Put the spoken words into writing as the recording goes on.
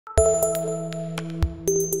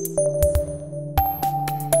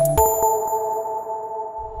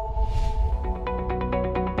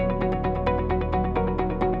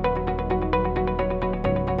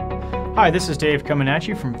Hi, this is Dave coming at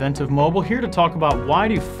you from Ventive Mobile, here to talk about why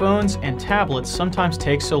do phones and tablets sometimes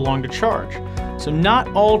take so long to charge. So not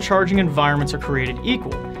all charging environments are created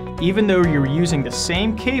equal. Even though you're using the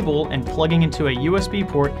same cable and plugging into a USB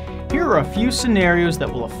port, here are a few scenarios that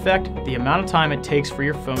will affect the amount of time it takes for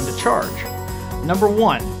your phone to charge. Number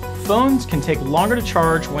 1, phones can take longer to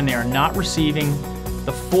charge when they are not receiving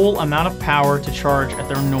the full amount of power to charge at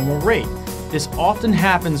their normal rate. This often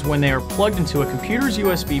happens when they are plugged into a computer's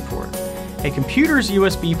USB port. A computer's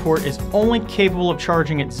USB port is only capable of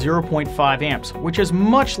charging at 0.5 amps, which is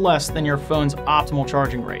much less than your phone's optimal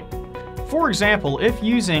charging rate. For example, if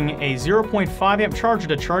using a 0.5 amp charger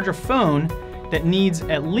to charge a phone that needs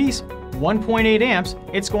at least 1.8 amps,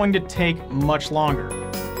 it's going to take much longer.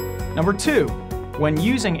 Number 2, when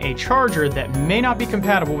using a charger that may not be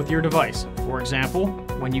compatible with your device. For example,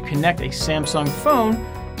 when you connect a Samsung phone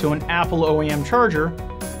to an Apple OEM charger,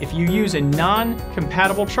 if you use a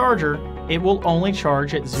non-compatible charger, it will only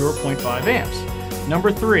charge at 0.5 amps.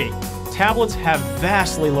 Number 3, tablets have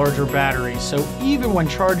vastly larger batteries, so even when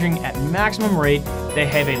charging at maximum rate, they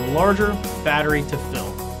have a larger battery to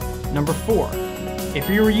fill. Number 4, if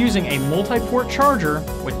you are using a multi-port charger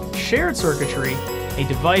with shared circuitry, a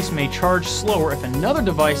device may charge slower if another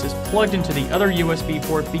device is plugged into the other USB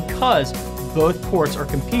port because both ports are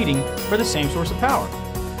competing for the same source of power.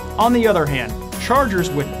 On the other hand, chargers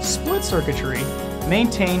with split circuitry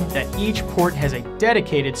maintain that each port has a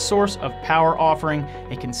dedicated source of power, offering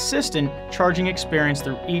a consistent charging experience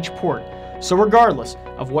through each port. So regardless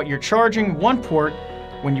of what you're charging one port,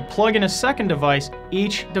 when you plug in a second device,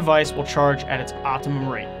 each device will charge at its optimum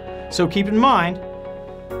rate. So keep in mind,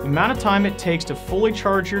 the amount of time it takes to fully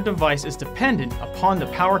charge your device is dependent upon the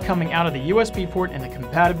power coming out of the USB port and the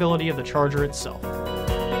compatibility of the charger itself.